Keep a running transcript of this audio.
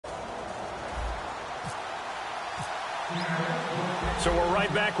So we're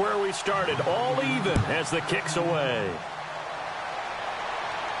right back where we started, all even as the kick's away.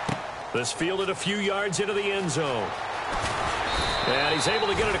 This fielded a few yards into the end zone. And he's able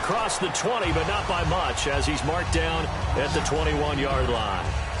to get it across the 20, but not by much, as he's marked down at the 21-yard line.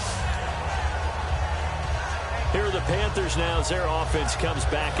 Here are the Panthers now as their offense comes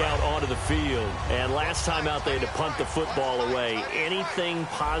back out onto the field. And last time out, they had to punt the football away. Anything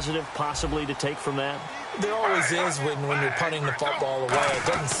positive possibly to take from that? There always is when you're punting the football away. It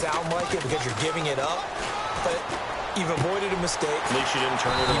doesn't sound like it because you're giving it up, but you've avoided a mistake. At least you didn't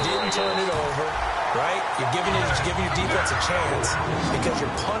turn it over. You didn't turn it over, right? You're giving your defense a chance because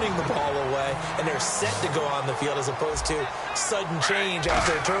you're punting the ball away, and they're set to go on the field as opposed to sudden change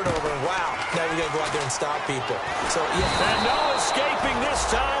after a turnover. And wow, now we got to go out there and stop people. So yeah. And no escaping this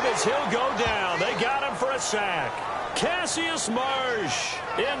time as he'll go down. They got him for a sack. Cassius Marsh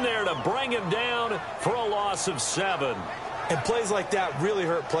in there to bring him down for a loss of 7. And plays like that really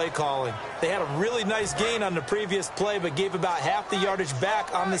hurt play calling. They had a really nice gain on the previous play, but gave about half the yardage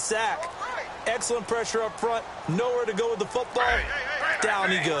back on the sack. Excellent pressure up front. Nowhere to go with the football.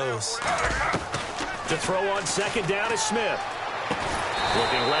 Down he goes. To throw on second down is Smith.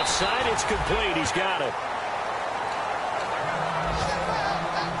 Looking left side, it's complete. He's got it.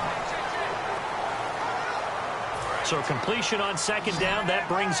 So completion on second down, that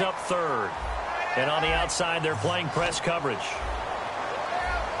brings up third. And on the outside, they're playing press coverage.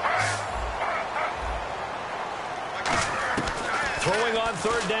 Throwing on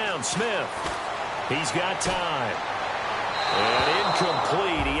third down, Smith. He's got time. And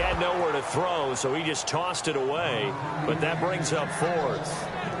incomplete. He had nowhere to throw, so he just tossed it away. But that brings up fourth.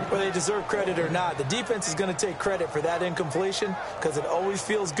 Whether they deserve credit or not, the defense is going to take credit for that incompletion because it always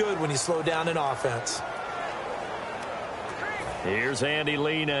feels good when you slow down an offense. Here's Andy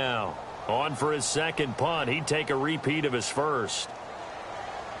Lee now. On for his second punt. He'd take a repeat of his first.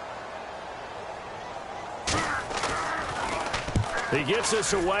 He gets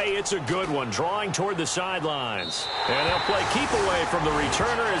this away. It's a good one. Drawing toward the sidelines. And they'll play keep away from the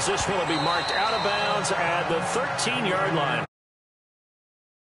returner as this one will be marked out of bounds at the 13-yard line.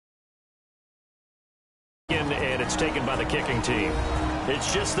 And it's taken by the kicking team.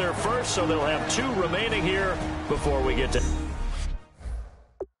 It's just their first, so they'll have 2 remaining here before we get to...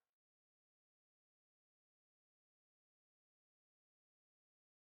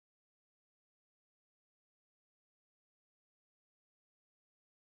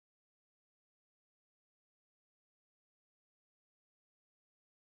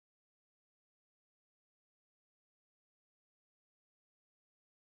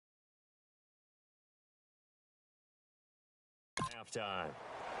 halftime.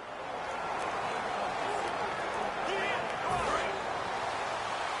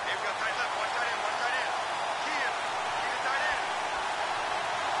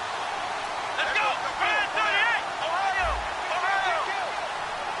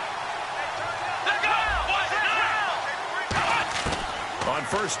 On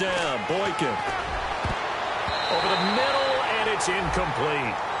first down, Boykin. Over the middle, and it's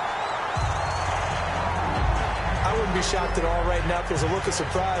incomplete. I wouldn't be shocked at all right now if there's a look of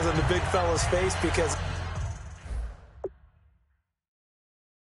surprise on the big fella's face because